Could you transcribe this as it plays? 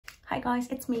Hi guys,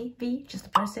 it's me, V, just a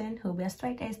person who will be a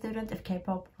straight A student if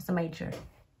K-pop was a major.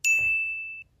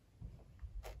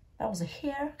 That was a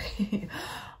hair.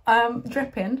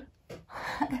 DRIPPIN.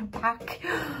 They're back.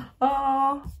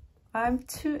 Oh, I'm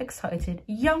too excited.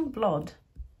 𝗙𝗢𝗟𝗟𝗢𝗪.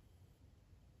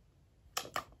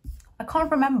 I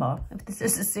can't remember if this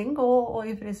is a single or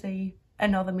if it is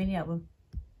another mini album.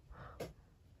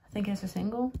 I think it's a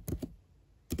single.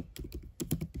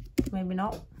 Maybe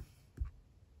not.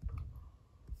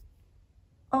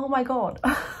 Oh my god.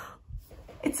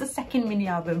 It's a second mini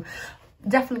album.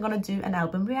 Definitely gonna do an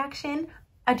album reaction.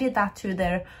 I did that to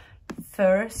their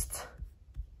first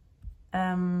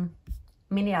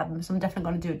mini album, so I'm definitely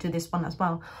gonna do it to this one as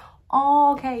well.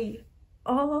 Okay.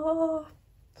 Oh,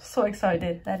 so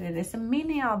excited that it is a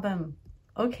mini album.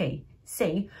 Okay,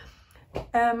 see,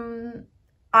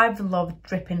 I've loved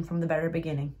DRIPPIN from the very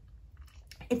beginning.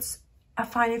 I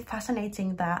find it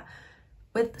fascinating that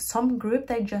with some group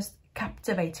they just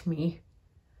captivate me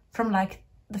from like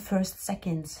the first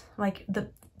seconds, like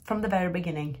from the very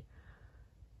beginning,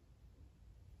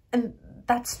 and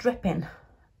that's DRIPPIN.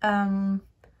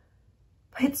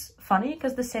 It's funny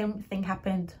because the same thing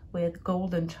happened with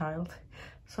𝗙𝗢𝗟𝗟𝗢𝗪,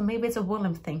 so maybe it's a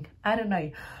Willem thing, I don't know.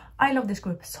 I love this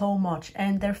group so much,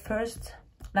 and their first,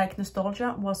 like,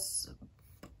 𝗙𝗙𝗟𝗟𝗢𝗪 was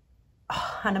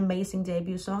an amazing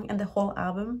debut song, and the whole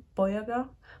album,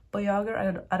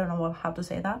 𝗙𝗙𝗟𝗟𝗢𝗪, I don't know how to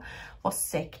say that, was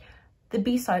sick. The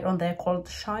B-side on there called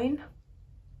𝗙𝗢𝗟,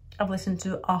 I've listened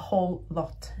to a whole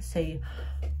lot,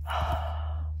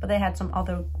 but they had some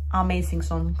other amazing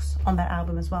songs on that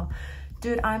album as well.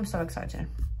 Dude, I'm so excited.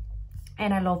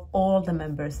 And I love all the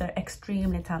members. They're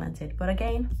extremely talented. But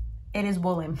again, it is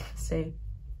Willem. So,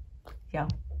 yeah.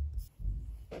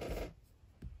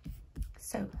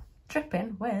 So,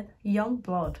 DRIPPIN with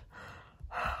𝗙𝗙𝗟𝗟𝗪.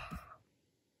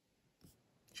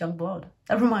 𝗙𝗙𝗟𝗟𝗪.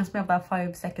 That reminds me of that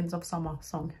 5 Seconds of Summer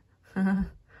song.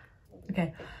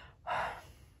 Okay.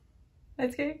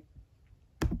 Let's go.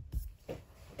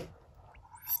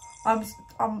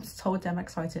 I'm so damn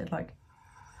excited. Like,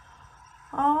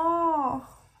 oh,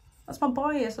 that's my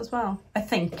bias as well. I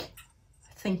think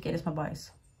it is my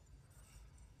bias.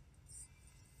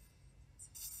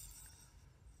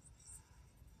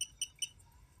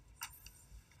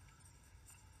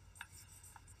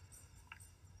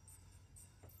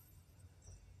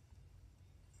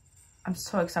 I'm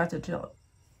so excited to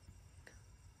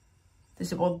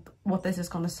this is what this is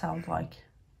gonna sound like.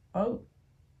 Oh.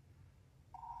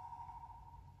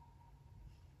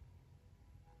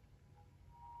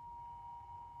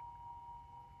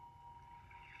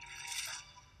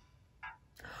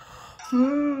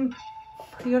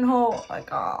 You know, like,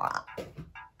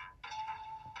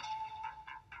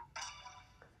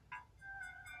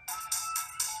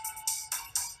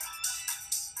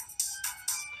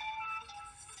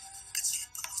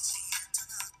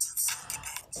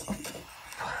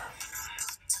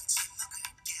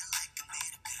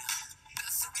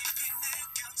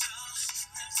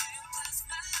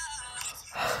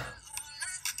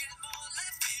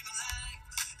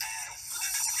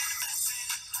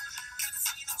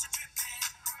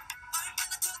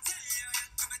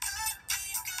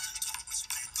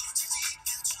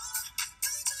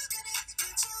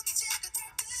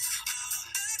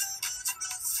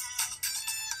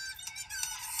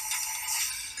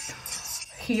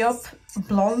 Kpop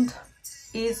blonde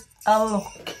is a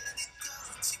look.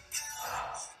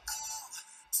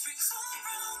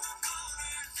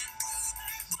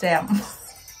 Damn.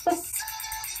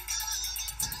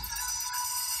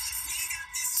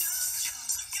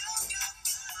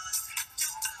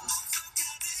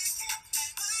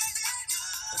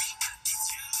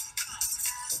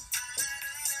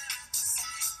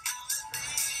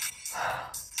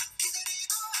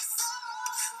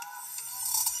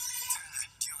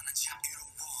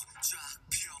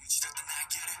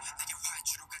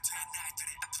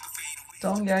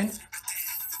 𝗙𝗙𝗟𝗟𝗪.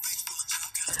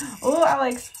 Oh,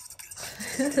 Alex.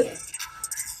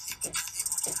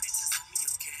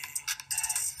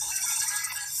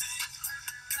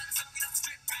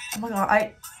 Oh my god,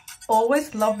 I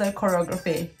always love their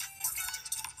choreography.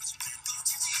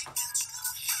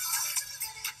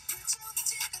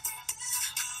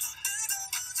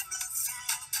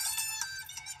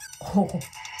 Oh.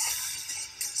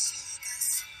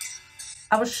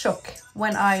 I was shocked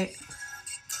when I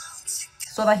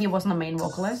saw that he wasn't a main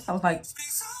vocalist. I was like,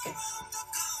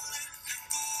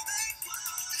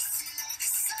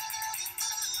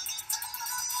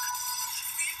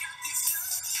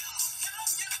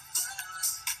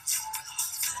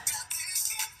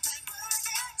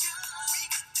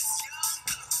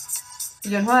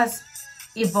 𝗙𝗙𝗟𝗟𝗪 has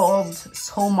evolved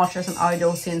so much as an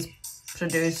idol since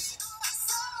Produce.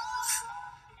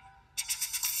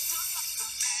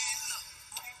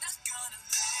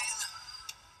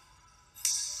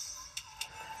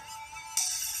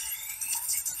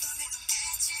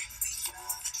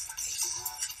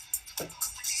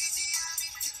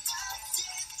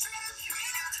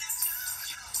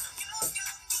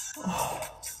 Oh.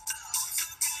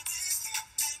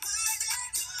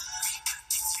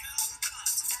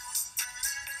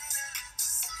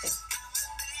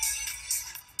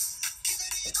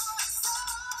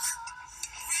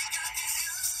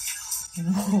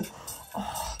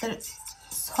 Oh, they're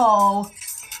so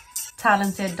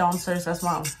talented dancers as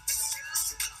well.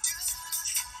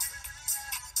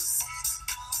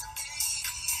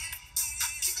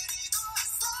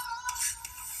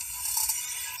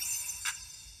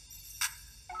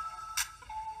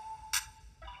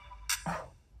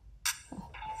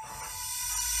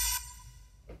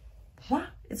 What?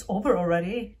 It's over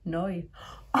already? No.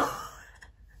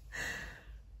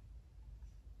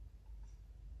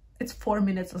 It's 4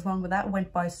 minutes as long, but that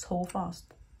went by so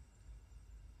fast.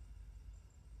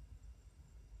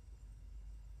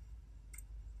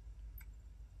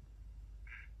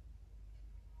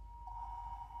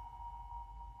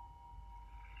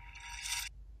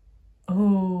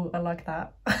 Oh, I like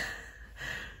that.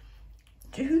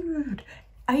 Dude,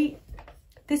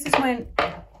 this is when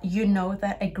you know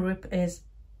that a group is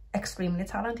extremely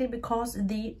talented, because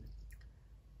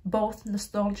both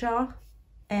𝗙𝗙𝗟𝗟𝗓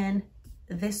and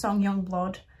this song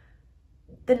𝗙𝗙𝗟𝗟𝗪,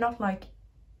 they're not like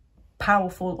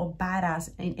powerful or badass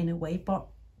in a way, but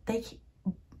they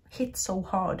hit so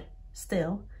hard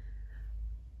still,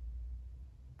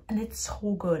 and it's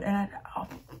so good. And I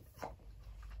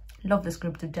love this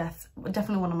group to death.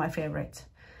 Definitely one of my favorite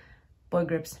boy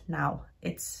groups now.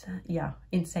 It's yeah,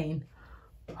 insane.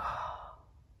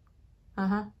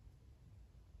 And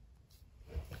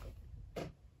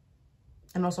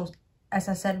also, as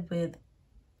I said with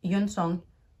Yeonsong,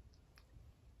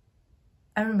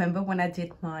 I remember when I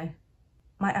did my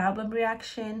album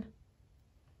reaction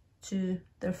to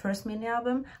their first mini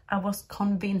album, I was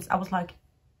convinced, I was like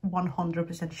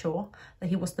 100% sure that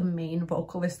he was the main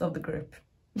vocalist of the group.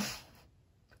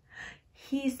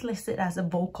 He's listed as a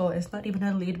vocalist, not even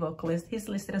a lead vocalist. He's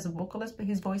listed as a vocalist, but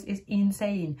his voice is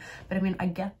insane. But I mean, I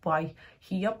get why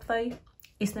𝗙𝗙𝗟𝗪𝗓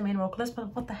is the main vocalist,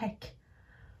 but what the heck?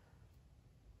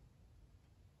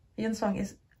 Yeonsong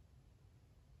is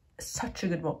such a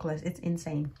good vocalist. It's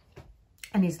insane.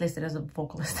 And he's listed as a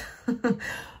vocalist.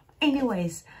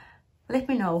 Anyways, let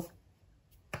me know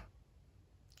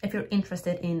if you're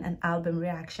interested in an album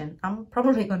reaction. I'm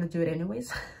probably going to do it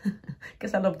anyways,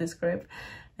 because I love this group.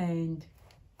 And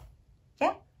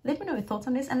yeah, let me know your thoughts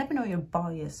on this, and let me know your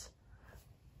bias.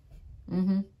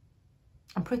 I'm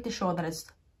pretty sure that it's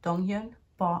Donghyun,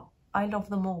 but I love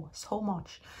them all so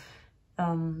much.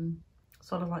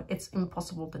 Sort of like, it's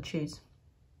impossible to choose.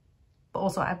 But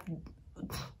also,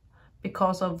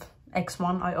 because of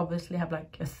X1, I obviously have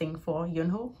like a thing for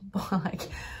Yunho. But like,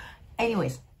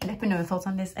 anyways, let me know your thoughts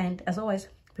on this. And as always,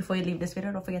 before you leave this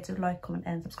video, don't forget to like, comment,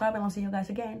 and subscribe. And I'll see you guys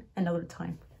again another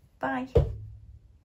time. Bye.